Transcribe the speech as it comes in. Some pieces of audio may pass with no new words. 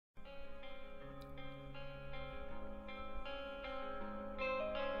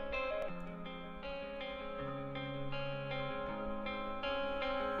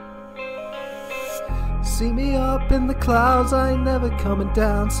See me up in the clouds, I ain't never coming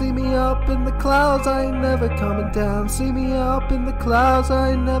down. See me up in the clouds, I ain't never coming down. See me up in the clouds,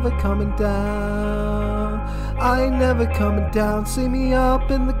 I ain't never coming down. I ain't never coming down. See me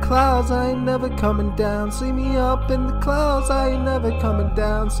up in the clouds, I ain't never coming down. See me up in the clouds, I ain't never coming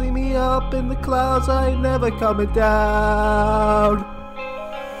down. See me up in the clouds, I ain't never coming down.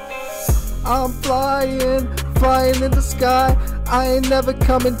 I'm flying in the sky. I ain't never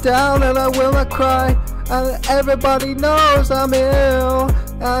coming down, and I will not cry. And everybody knows I'm ill,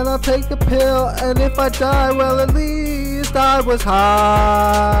 and I'll take a pill. And if I die, well, at least I was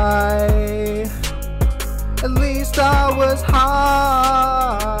high. At least I was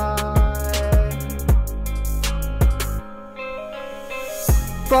high.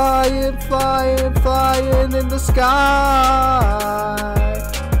 Flying in the sky.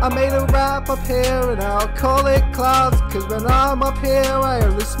 I made a rap up here and I'll call it clouds, cause when I'm up here I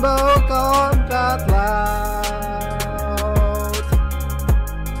only smoke on that loud.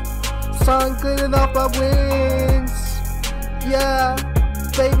 Sun glittering off my wings. Yeah,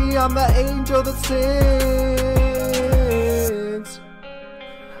 baby, I'm the angel that sings.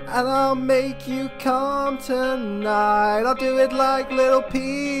 And I'll make you come tonight. I'll do it like Little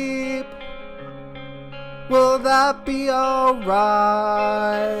Peep. Will that be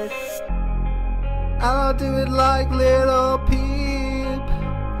alright? And I'll do it like Little Peep.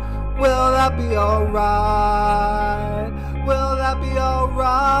 Will that be alright? Will that be alright?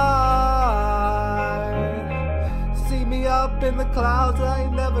 See me up in the clouds, I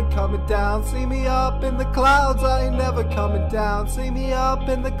ain't never coming down. See me up in the clouds, I ain't never coming down. See me up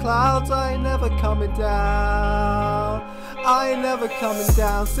in the clouds, I ain't never coming down. I ain't never coming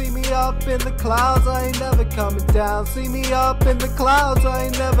down. See me up in the clouds, I ain't never coming down. See me up in the clouds, I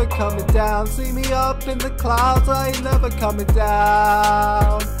ain't never coming down. See me up in the clouds, I ain't never coming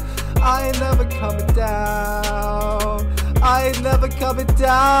down. I ain't never coming down. I ain't never coming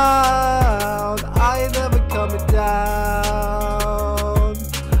down. I ain't never coming down.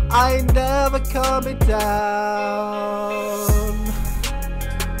 I ain't never coming down.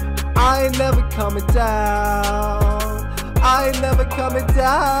 I ain't never coming down. I ain't never coming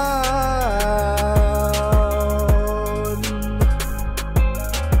down.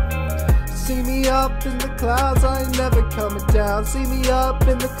 See me up in the clouds, I ain't never coming down. See me up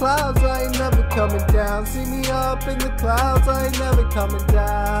in the clouds, I ain't never coming down. See me up in the clouds, I ain't never coming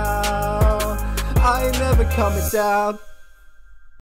down. I ain't never coming down.